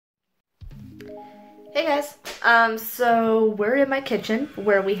Hey guys, so we're in my kitchen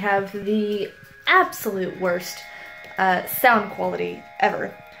where we have the absolute worst sound quality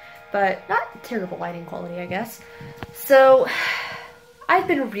ever, but not terrible lighting quality, I guess. So I've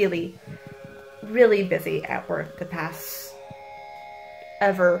been really busy at work the past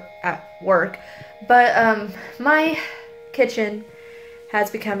ever at work, but my kitchen has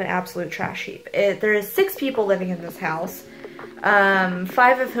become an absolute trash heap. There is 6 people living in this house.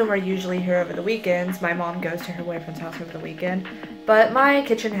 5 of whom are usually here over the weekends. My mom goes to her boyfriend's house over the weekend. But my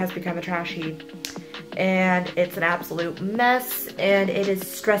kitchen has become a trash heap. And it's an absolute mess. And it is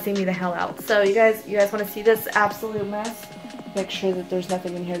stressing me the hell out. So you guys want to see this absolute mess? Make sure that there's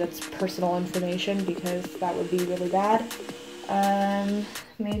nothing in here that's personal information, because that would be really bad.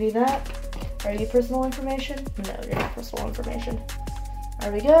 Maybe that. Are you personal information? No, you're not personal information.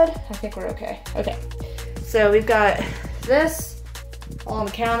 Are we good? I think we're okay. Okay. So we've got this on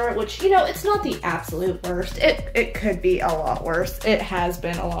the counter, which, you know, it's not the absolute worst. It could be a lot worse. It has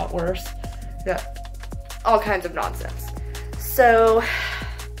been a lot worse. Yeah, all kinds of nonsense. So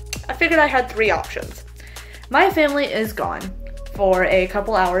I figured I had 3 options. My family is gone for a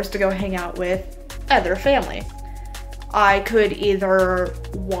couple hours to go hang out with other family. I could either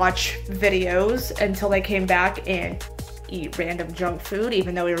watch videos until they came back and eat random junk food,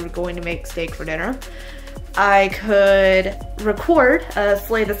 even though we were going to make steak for dinner. I could record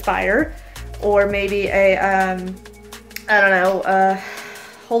Slay the Spire, or maybe a, I don't know,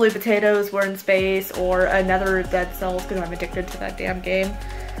 Holy Potatoes Were in Space, or another Dead Cells, because I'm addicted to that damn game.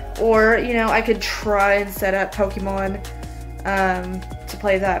 Or, you know, I could try and set up Pokemon to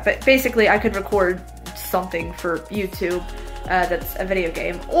play that. But basically, I could record something for YouTube that's a video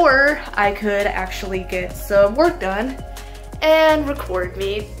game. Or I could actually get some work done and record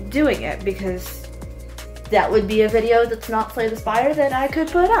me doing it, because that would be a video that's not Slay the Spire that I could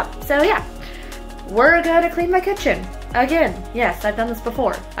put up. So yeah, we're gonna clean my kitchen. Again, yes, I've done this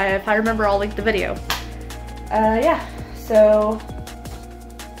before. If I remember, I'll link the video. Yeah, so,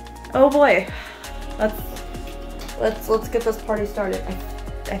 oh boy, let's get this party started.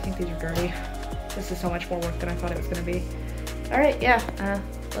 I think these are dirty. This is so much more work than I thought it was gonna be. All right, yeah,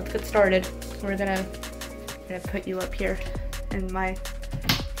 let's get started. We're gonna put you up here in my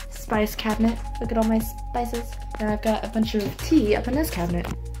spice cabinet. Look at all my spices. And I've got a bunch of tea up in this cabinet.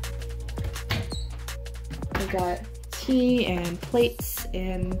 I've got tea and plates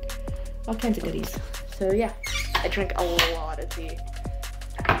and all kinds of goodies. So yeah, I drink a lot of tea.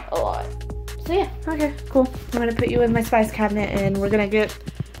 A lot. So yeah, okay, cool. I'm gonna put you in my spice cabinet and we're gonna get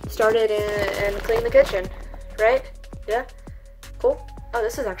started and clean the kitchen, right? Yeah? Cool. Oh,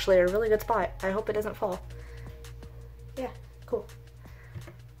 this is actually a really good spot. I hope it doesn't fall. Yeah, cool.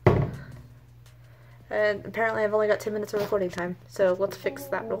 And apparently I've only got 10 minutes of recording time, so let's fix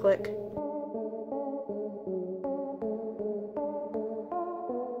that real quick.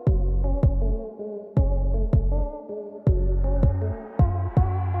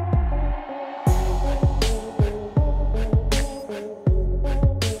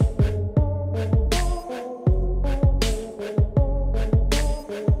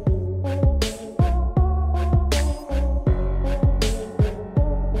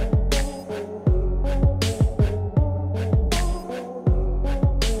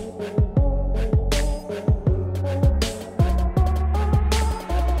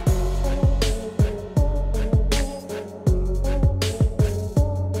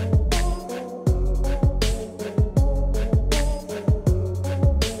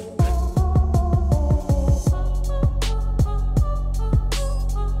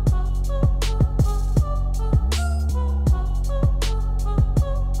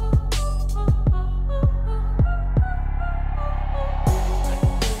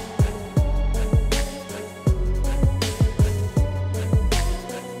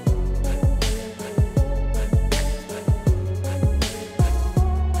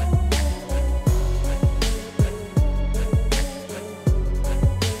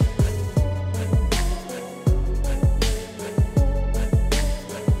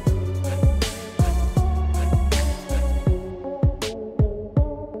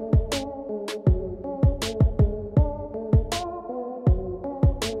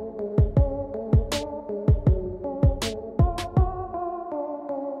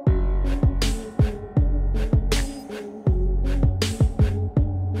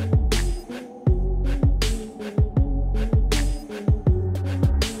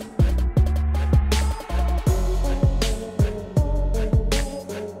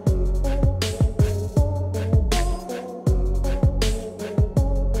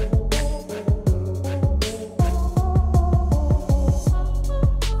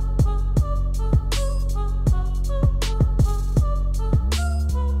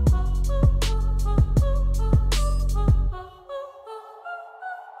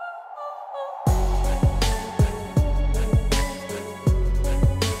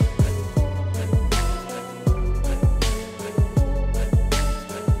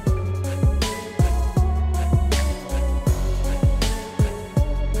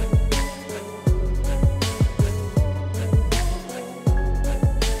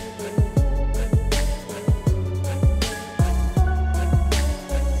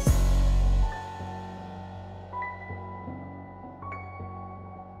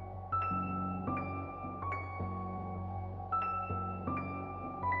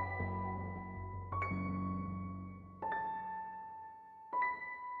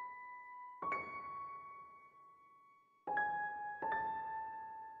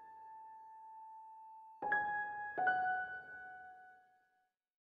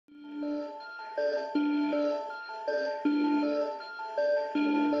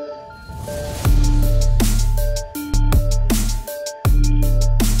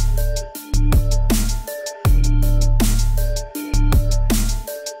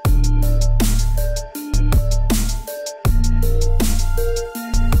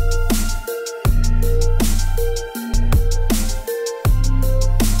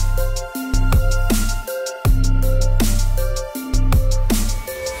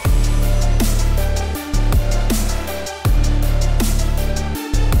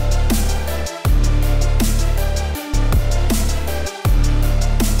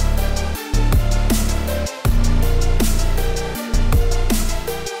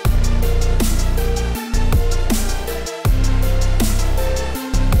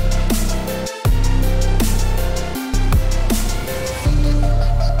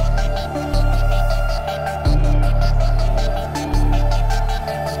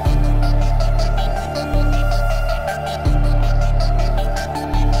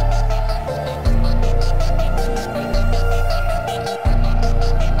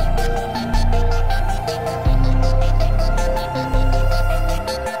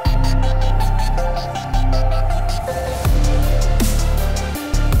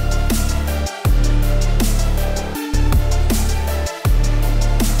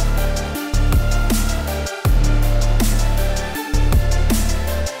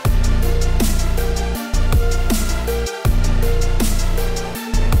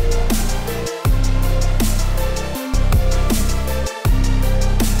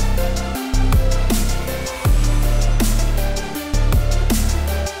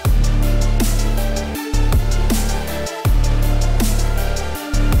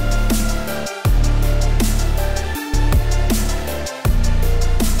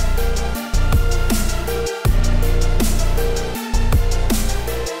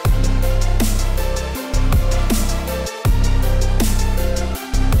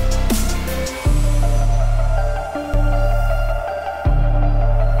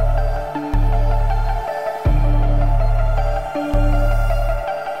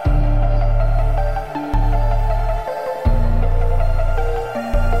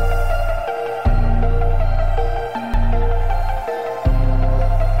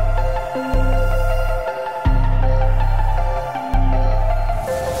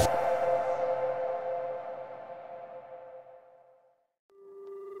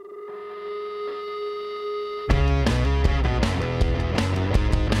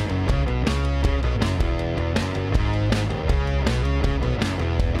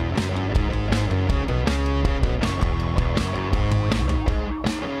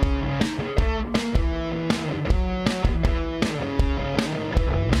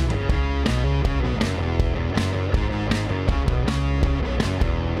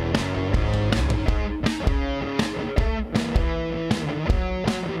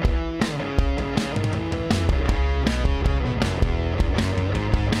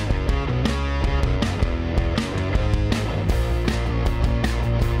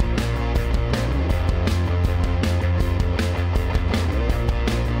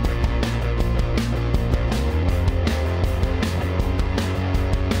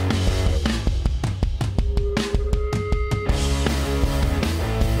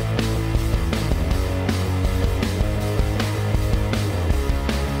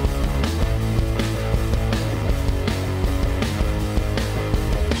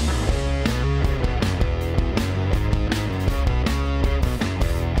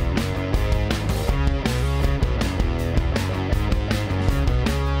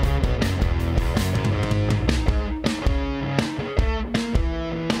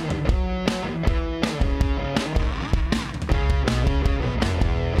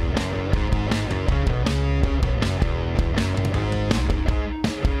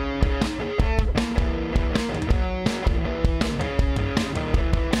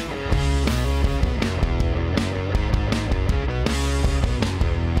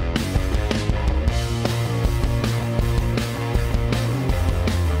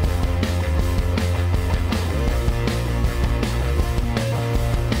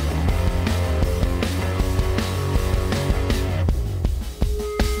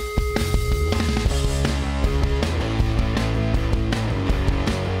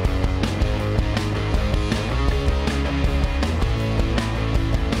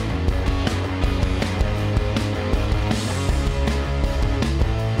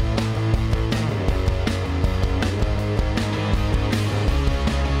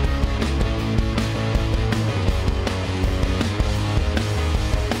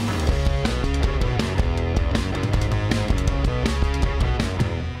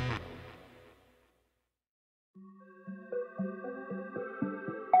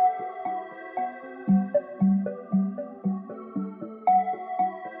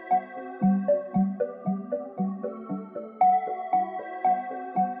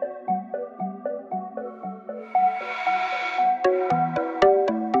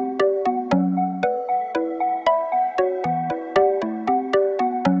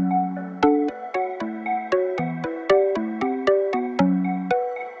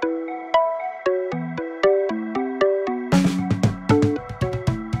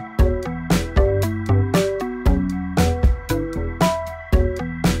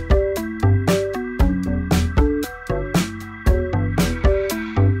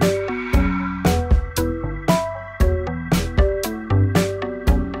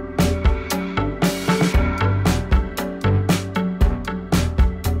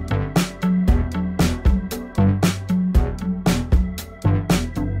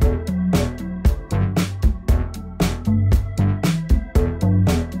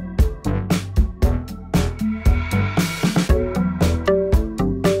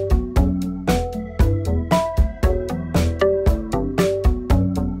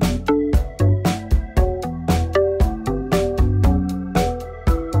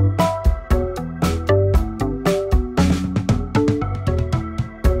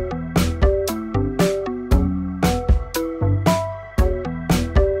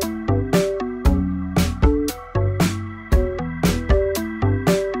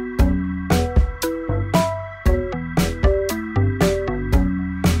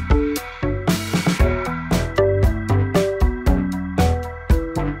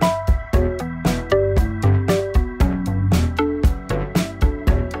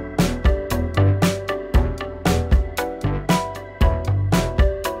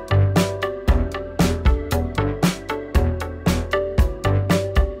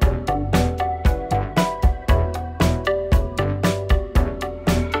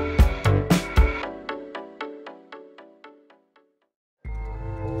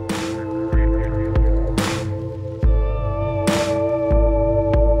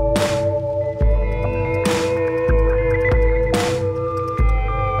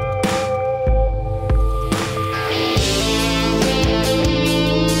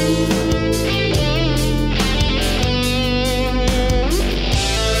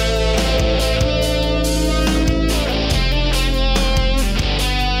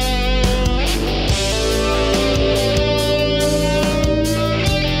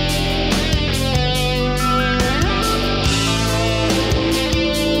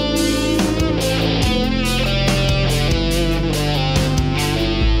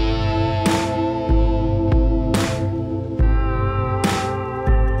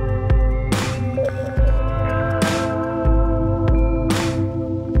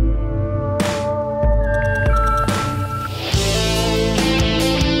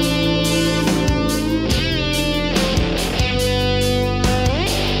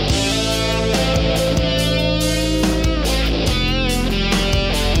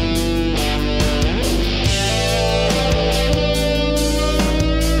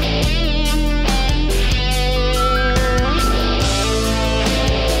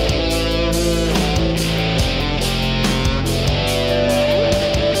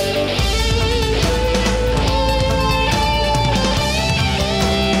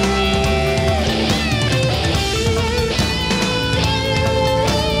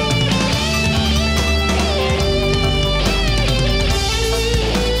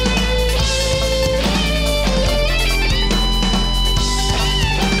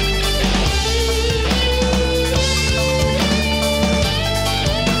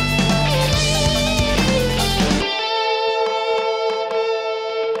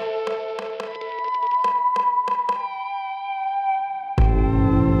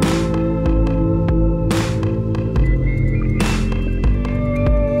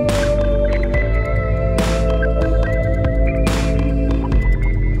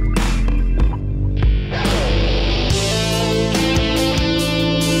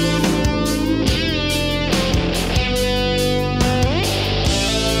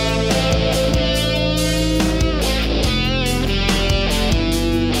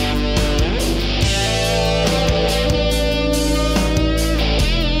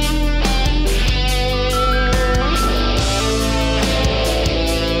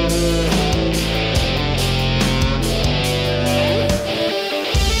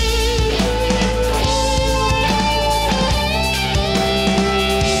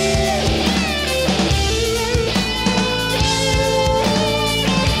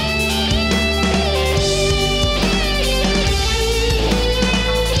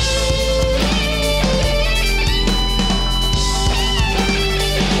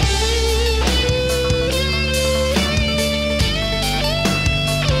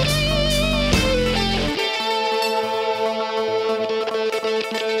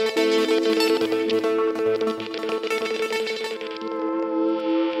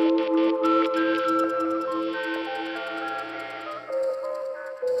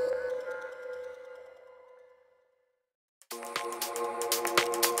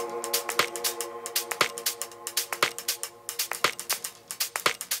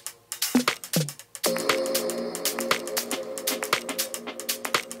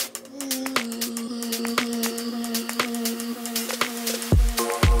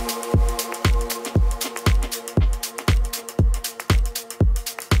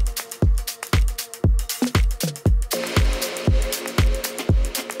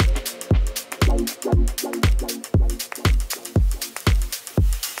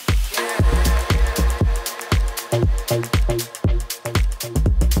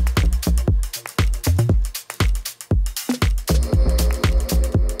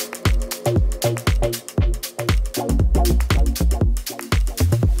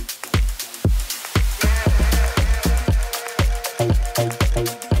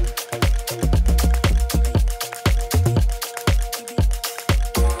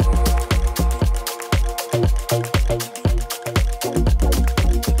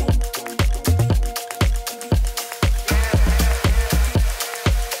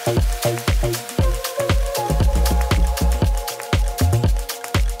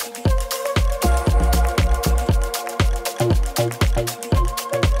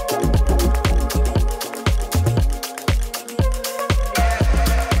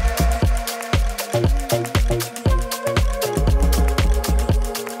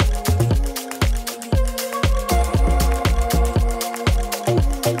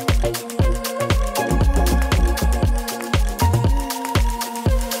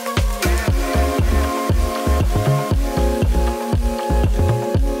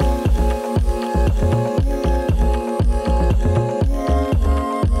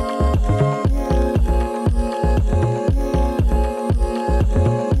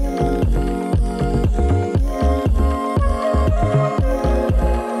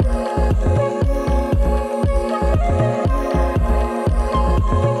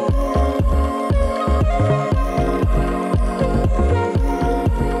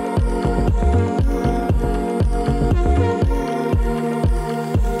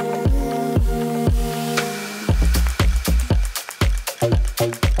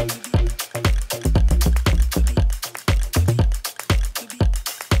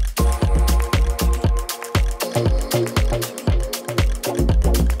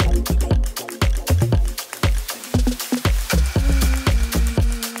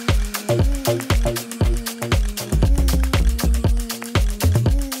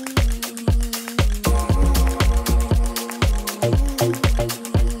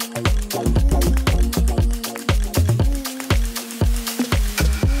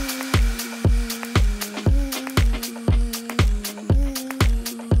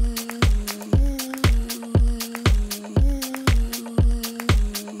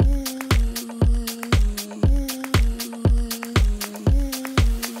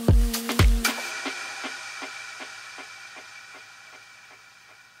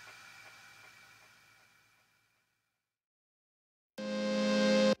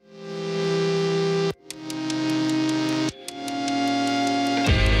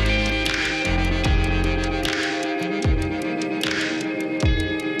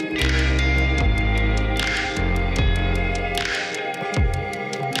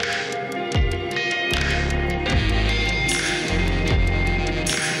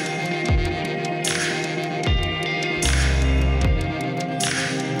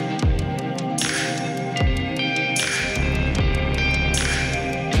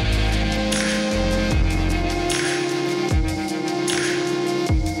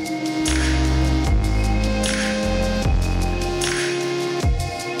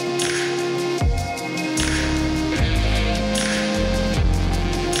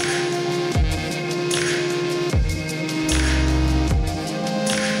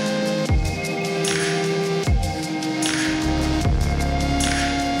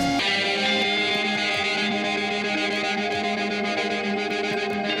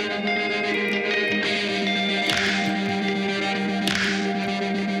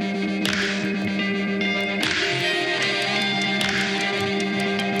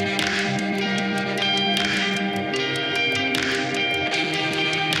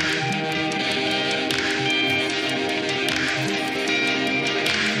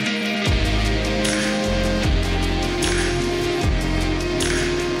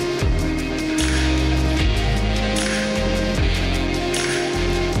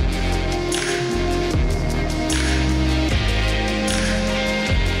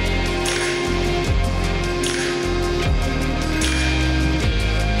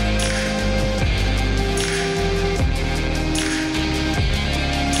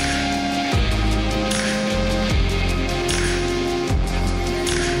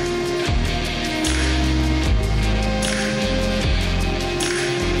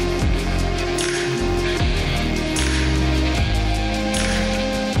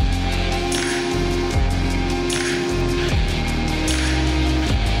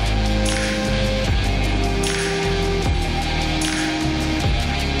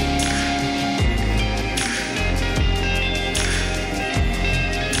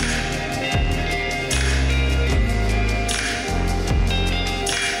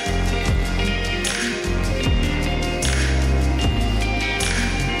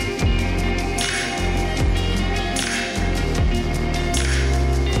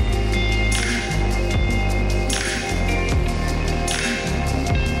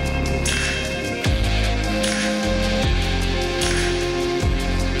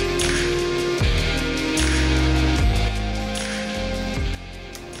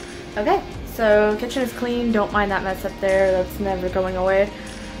 So kitchen is clean. Don't mind that mess up there. That's never going away.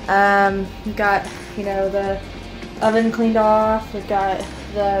 We've got, you know, the oven cleaned off. We've got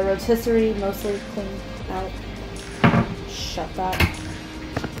the rotisserie mostly cleaned out. Shut that.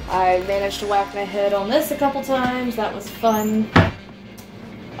 I managed to whack my head on this a couple times. That was fun.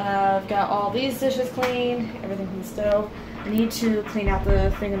 I've got all these dishes clean, everything from the stove. I need to clean out the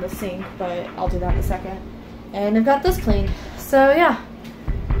thing in the sink, but I'll do that in a second. And I've got this cleaned. So yeah,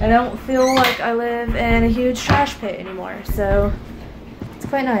 I don't feel like I live in a huge trash pit anymore. So it's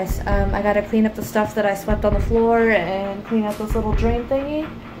quite nice. I gotta clean up the stuff that I swept on the floor and clean up this little drain thingy.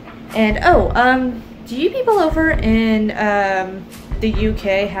 And do you people over in the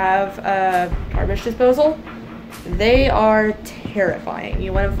UK have a garbage disposal? They are terrifying.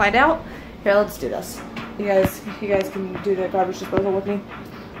 You want to find out? Here, let's do this. You guys can do the garbage disposal with me.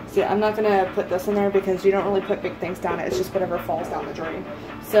 See, I'm not gonna put this in there because you don't really put big things down it. It's just whatever falls down the drain.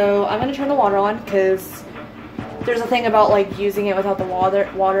 So I'm gonna turn the water on because there's a thing about like using it without the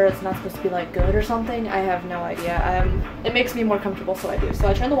water. It's not supposed to be like good or something. I have no idea. It makes me more comfortable, so I do. So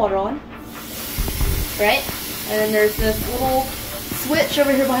I turn the water on, right? And then there's this little switch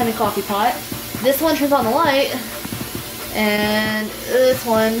over here behind the coffee pot. This one turns on the light, and this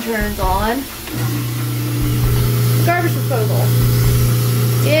one turns on the garbage disposal.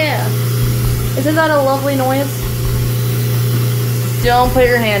 Yeah. Isn't that a lovely noise? Don't put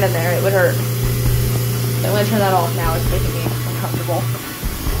your hand in there, it would hurt. So I'm gonna turn that off now, it's making me uncomfortable.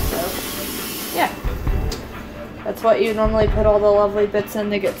 So, yeah. That's what you normally put all the lovely bits in.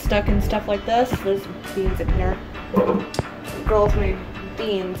 They get stuck in stuff like this. There's beans in here. The girls made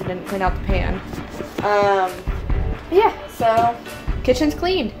beans and didn't clean out the pan. Yeah, so kitchen's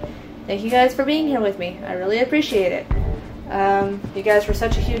cleaned. Thank you guys for being here with me. I really appreciate it. You guys were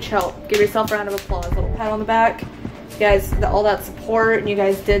such a huge help. Give yourself a round of applause. A little pat on the back. You guys, all that support, and you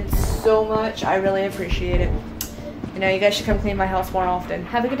guys did so much. I really appreciate it. You know, you guys should come clean my house more often.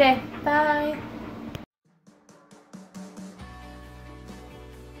 Have a good day. Bye.